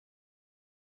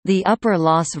The Upper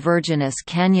Los Virgenes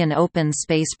Canyon Open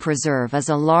Space Preserve is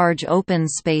a large open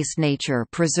space nature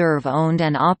preserve owned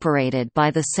and operated by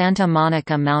the Santa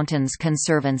Monica Mountains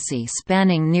Conservancy,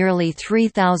 spanning nearly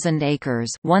 3,000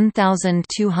 acres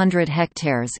 (1,200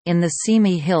 hectares) in the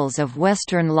Simi Hills of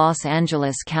western Los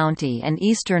Angeles County and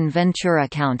eastern Ventura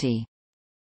County.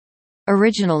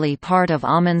 Originally part of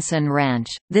Amundsen Ranch,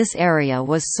 this area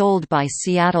was sold by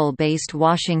Seattle-based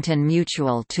Washington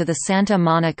Mutual to the Santa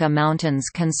Monica Mountains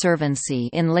Conservancy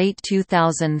in late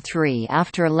 2003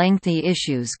 after lengthy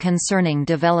issues concerning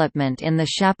development in the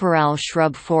chaparral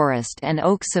shrub forest and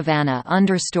oak savanna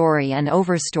understory and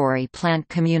overstory plant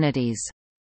communities.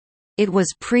 It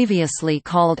was previously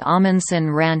called Amundsen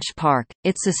Ranch Park.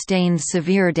 It sustained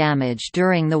severe damage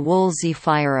during the Woolsey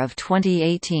Fire of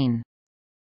 2018.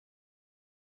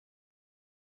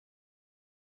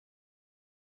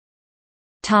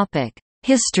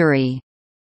 History.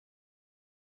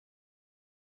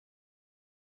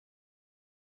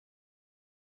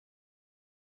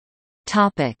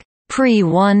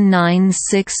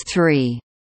 Pre-1963.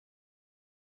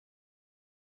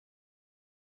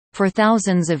 For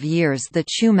thousands of years the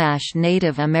Chumash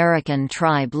Native American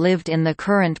tribe lived in the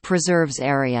current preserve's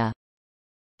area.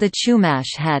 The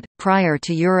Chumash had, prior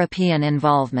to European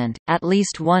involvement, at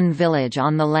least one village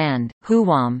on the land,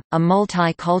 Huwam, a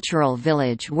multicultural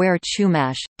village where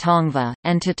Chumash, Tongva,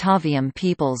 and Tataviam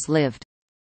peoples lived.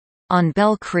 On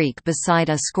Bell Creek beside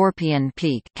a Scorpion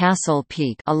Peak, Castle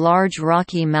Peak, a large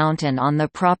rocky mountain on the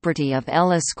property of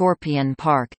Ella Scorpion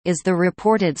Park, is the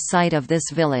reported site of this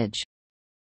village.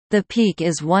 The peak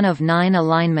is one of 9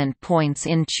 alignment points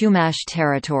in Chumash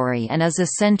territory and is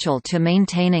essential to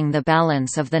maintaining the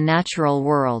balance of the natural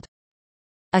world.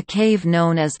 A cave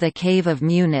known as the Cave of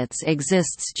Munits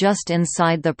exists just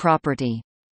inside the property.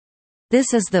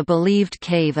 This is the believed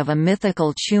cave of a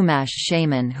mythical Chumash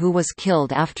shaman who was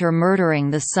killed after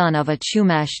murdering the son of a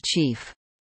Chumash chief.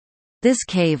 This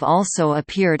cave also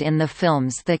appeared in the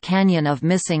films The Canyon of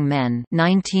Missing Men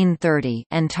 (1930)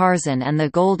 and Tarzan and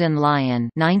the Golden Lion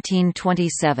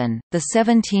 (1927). The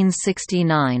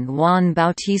 1769 Juan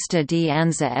Bautista de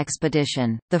Anza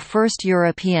expedition, the first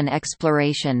European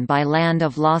exploration by land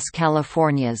of Las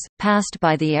Californias, passed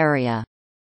by the area.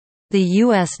 The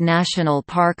U.S. National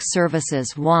Park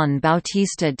Service's Juan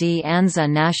Bautista de Anza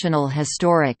National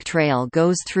Historic Trail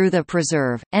goes through the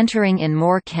preserve, entering in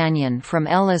Moore Canyon from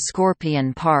Ella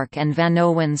Scorpion Park and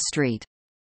Vanowen Street.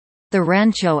 The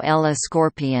Rancho Ella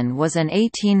Scorpion was an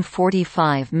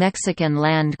 1845 Mexican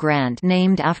land grant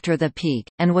named after the peak,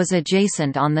 and was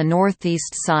adjacent on the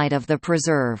northeast side of the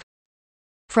preserve.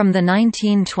 From the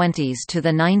 1920s to the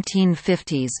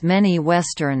 1950s many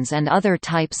westerns and other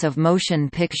types of motion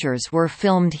pictures were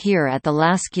filmed here at the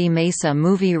Lasky Mesa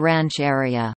Movie Ranch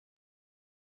area.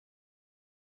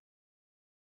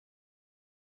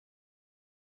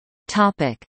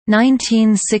 Topic: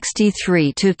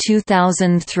 1963 to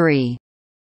 2003.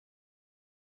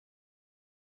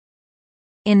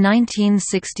 In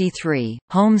 1963,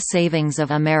 Home Savings of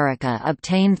America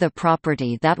obtained the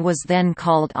property that was then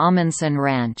called Amundsen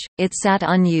Ranch. It sat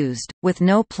unused, with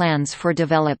no plans for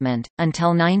development,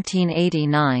 until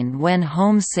 1989 when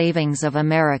Home Savings of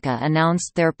America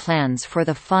announced their plans for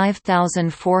the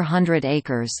 5,400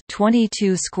 acres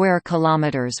 (22 square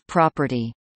kilometers)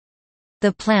 property.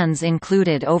 The plans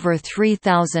included over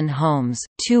 3,000 homes,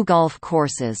 2 golf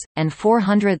courses, and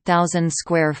 400,000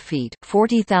 square feet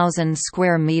 (40,000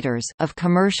 square meters) of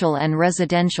commercial and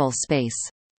residential space.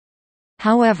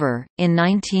 However, in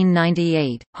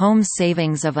 1998, Home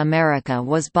Savings of America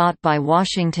was bought by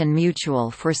Washington Mutual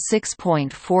for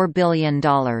 $6.4 billion.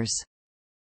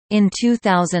 In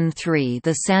 2003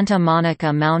 the Santa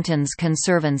Monica Mountains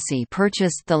Conservancy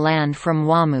purchased the land from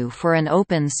WAMU for an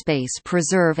open space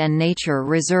preserve and nature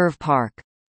reserve park.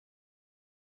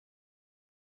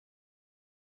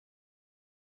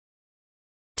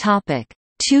 Topic: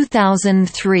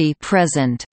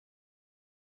 2003–present.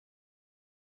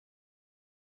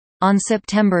 On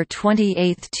September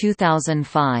 28,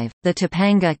 2005, the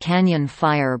Topanga Canyon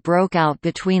Fire broke out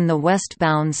between the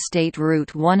westbound State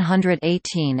Route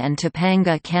 118 and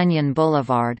Topanga Canyon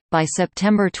Boulevard. By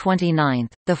September 29,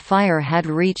 the fire had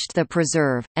reached the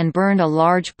preserve, and burned a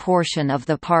large portion of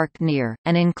the park near,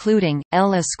 and including,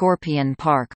 Ella Scorpion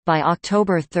Park. By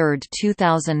October 3,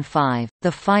 2005,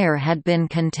 the fire had been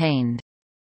contained.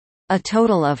 A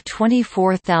total of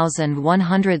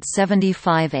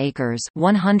 24,175 acres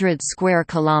 (100 square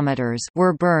kilometers)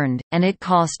 were burned, and it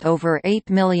cost over $8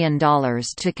 million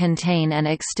to contain and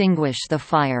extinguish the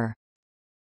fire.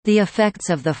 The effects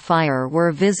of the fire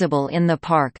were visible in the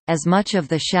park, as much of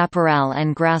the chaparral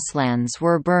and grasslands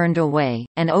were burned away,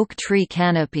 and oak tree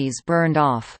canopies burned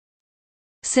off.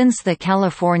 Since the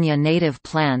California native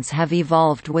plants have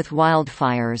evolved with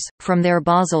wildfires, from their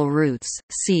basal roots,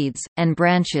 seeds, and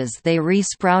branches they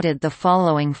re-sprouted the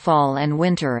following fall and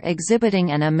winter,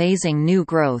 exhibiting an amazing new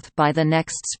growth by the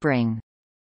next spring.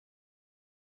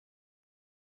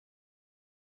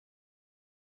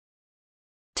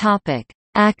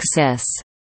 Access.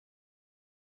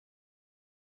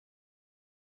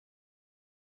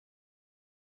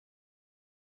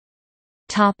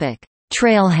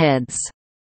 Trailheads.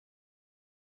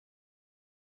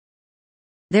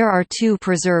 There are 2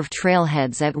 preserve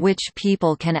trailheads at which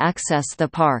people can access the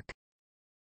park.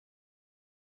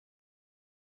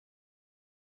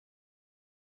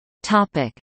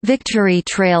 Victory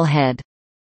Trailhead.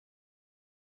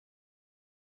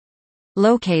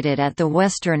 Located at the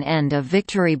western end of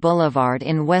Victory Boulevard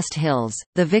in West Hills,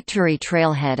 the Victory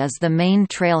Trailhead is the main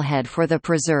trailhead for the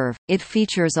preserve. It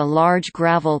features a large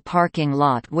gravel parking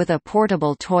lot with a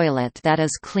portable toilet that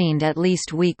is cleaned at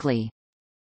least weekly.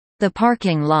 The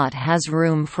parking lot has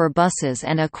room for buses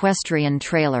and equestrian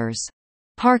trailers.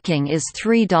 Parking is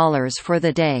 $3 for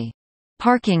the day.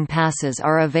 Parking passes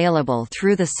are available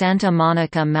through the Santa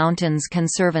Monica Mountains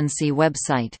Conservancy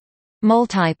website.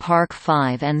 Multi-park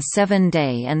 5- and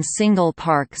 7-day and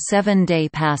single-park 7-day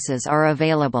passes are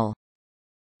available.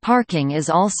 Parking is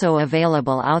also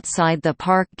available outside the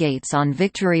park gates on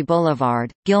Victory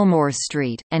Boulevard, Gilmore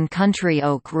Street, and Country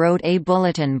Oak Road. A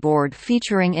bulletin board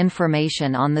featuring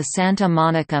information on the Santa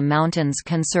Monica Mountains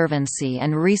Conservancy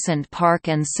and recent park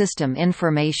and system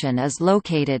information is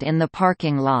located in the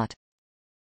parking lot.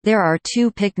 There are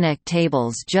 2 picnic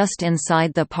tables just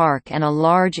inside the park and a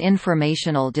large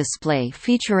informational display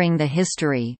featuring the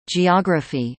history,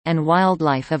 geography, and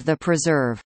wildlife of the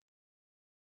preserve.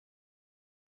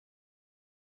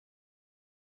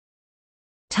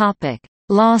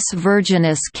 Los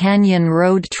Virgenes Canyon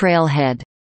Road Trailhead.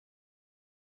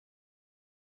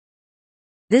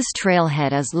 This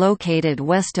trailhead is located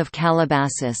west of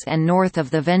Calabasas and north of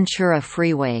the Ventura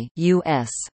Freeway, U.S.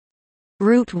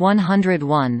 Route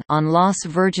 101 on Los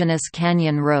Virgenes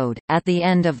Canyon Road, at the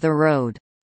end of the road.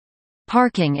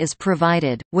 Parking is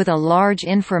provided, with a large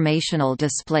informational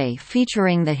display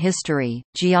featuring the history,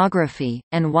 geography,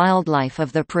 and wildlife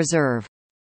of the preserve.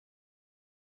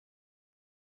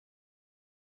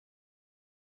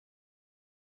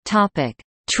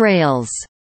 Trails.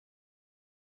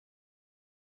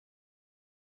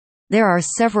 There are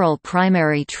several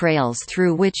primary trails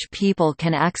through which people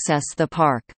can access the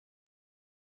park.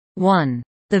 1.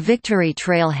 The Victory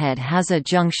Trailhead has a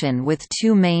junction with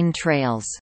 2 main trails.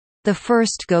 The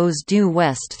first goes due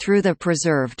west through the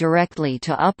preserve directly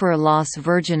to Upper Los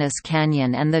Virgenes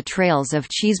Canyon and the trails of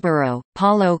Chesborough,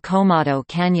 Palo Comado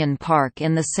Canyon Park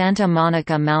in the Santa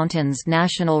Monica Mountains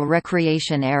National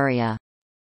Recreation Area.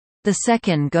 The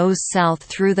second goes south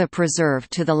through the preserve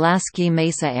to the Lasky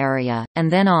Mesa area,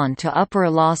 and then on to Upper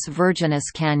Los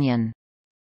Virgenes Canyon.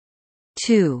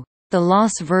 2. The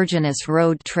Los Virgenes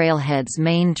Road Trailhead's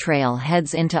main trail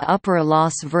heads into Upper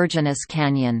Los Virgenes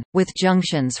Canyon, with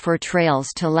junctions for trails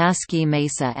to Lasky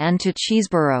Mesa and to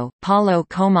Chesborough, Palo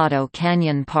Comado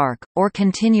Canyon Park, or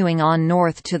continuing on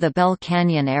north to the Bell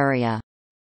Canyon area.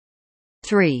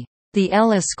 3. The El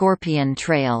Escorpion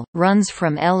Trail, runs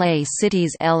from LA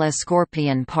City's El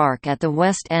Escorpion Park at the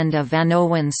west end of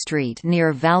Vanowen Street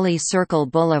near Valley Circle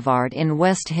Boulevard in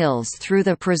West Hills through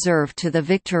the preserve to the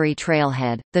Victory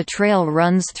Trailhead. The trail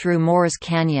runs through Moores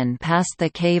Canyon past the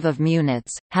Cave of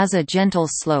Munitz, has a gentle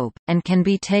slope, and can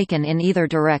be taken in either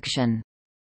direction.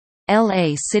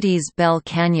 LA City's Bell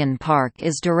Canyon Park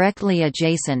is directly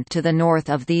adjacent to the north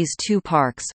of these 2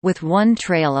 parks, with one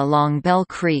trail along Bell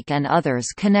Creek and others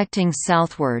connecting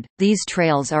southward. These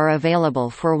trails are available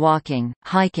for walking,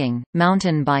 hiking,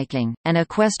 mountain biking, and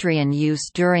equestrian use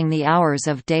during the hours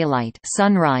of daylight,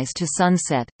 sunrise to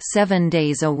sunset, 7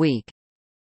 days a week.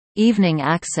 Evening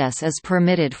access is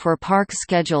permitted for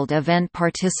park-scheduled event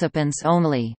participants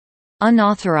only.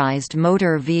 Unauthorized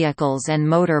motor vehicles and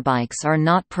motorbikes are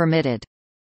not permitted.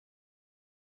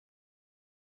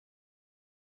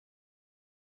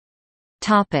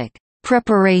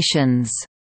 Preparations.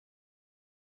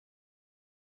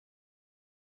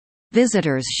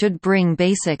 Visitors should bring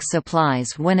basic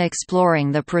supplies when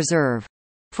exploring the preserve.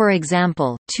 For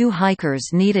example, 2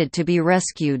 hikers needed to be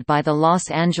rescued by the Los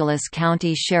Angeles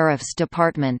County Sheriff's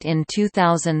Department in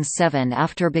 2007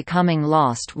 after becoming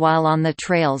lost while on the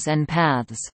trails and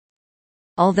paths.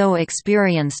 although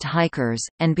experienced hikers,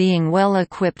 and being well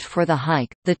equipped for the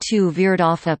hike, the two veered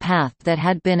off a path that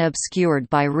had been obscured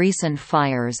by recent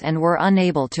fires and were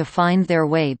unable to find their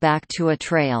way back to a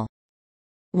trail.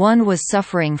 One was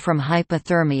suffering from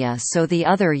hypothermia, so the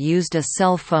other used a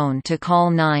cell phone to call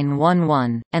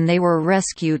 911, and they were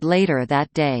rescued later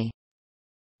that day.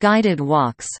 Guided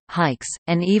walks, hikes,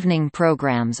 and evening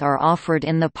programs are offered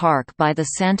in the park by the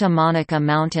Santa Monica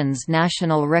Mountains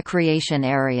National Recreation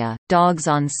Area. Dogs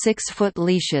on 6-foot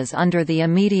leashes under the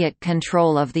immediate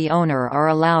control of the owner are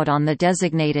allowed on the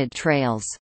designated trails.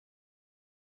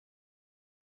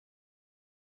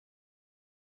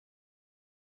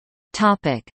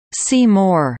 See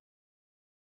more.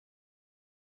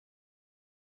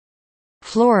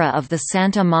 Flora of the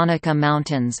Santa Monica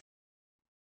Mountains,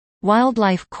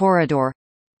 Wildlife Corridor,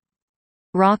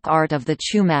 Rock art of the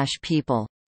Chumash people.